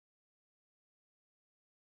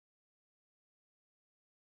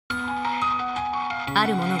あ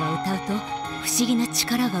る者が歌うと不思議な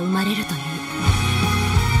力が生まれるという。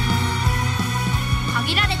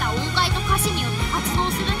限られた音階と歌詞によって発動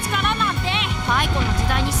する力なんて太古の時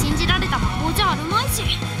代に信じられた魔法じゃあるまいし。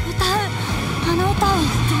歌うあの歌を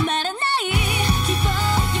止まらない希望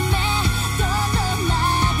夢どこま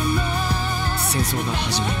でも。戦争が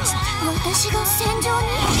始まりますので。私が戦場に。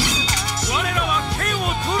我らは剣を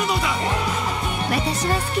取るのだ。私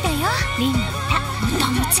は好きだよ、リンの歌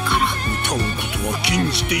の力。歌うことは禁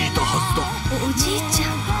じていたはずだ。おじいちゃ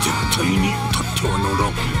ん、絶対に歌ってはなら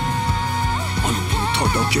ん。あの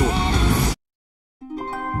歌だけは。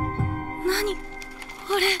何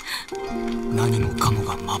これ。何もかも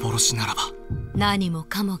が幻ならば、何も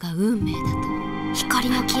かもが運命だと。光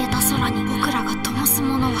の消えた空に僕らが灯す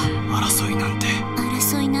ものは。争いなんて。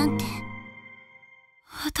争いなんて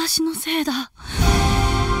私のせいだ。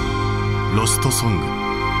ロストソング。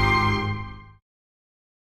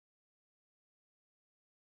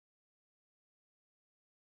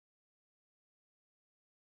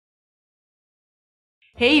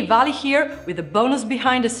Hey, Vali here with a bonus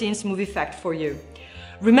behind-the-scenes movie fact for you.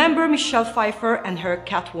 Remember Michelle Pfeiffer and her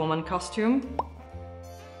Catwoman costume?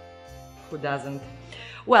 Who doesn't?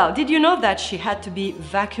 Well, did you know that she had to be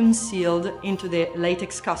vacuum sealed into the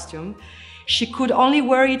latex costume? She could only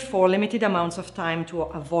wear it for limited amounts of time to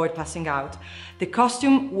avoid passing out. The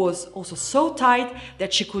costume was also so tight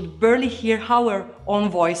that she could barely hear how her own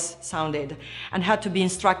voice sounded and had to be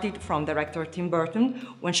instructed from director Tim Burton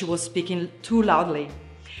when she was speaking too loudly.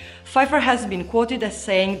 Pfeiffer has been quoted as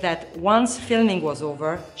saying that once filming was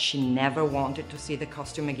over, she never wanted to see the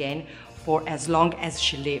costume again for as long as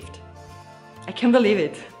she lived. I can't believe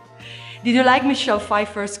it. Did you like Michelle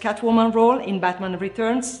Pfeiffer's Catwoman role in Batman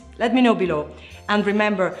Returns? Let me know below. And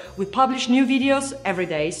remember, we publish new videos every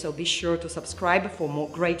day, so be sure to subscribe for more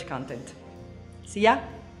great content. See ya!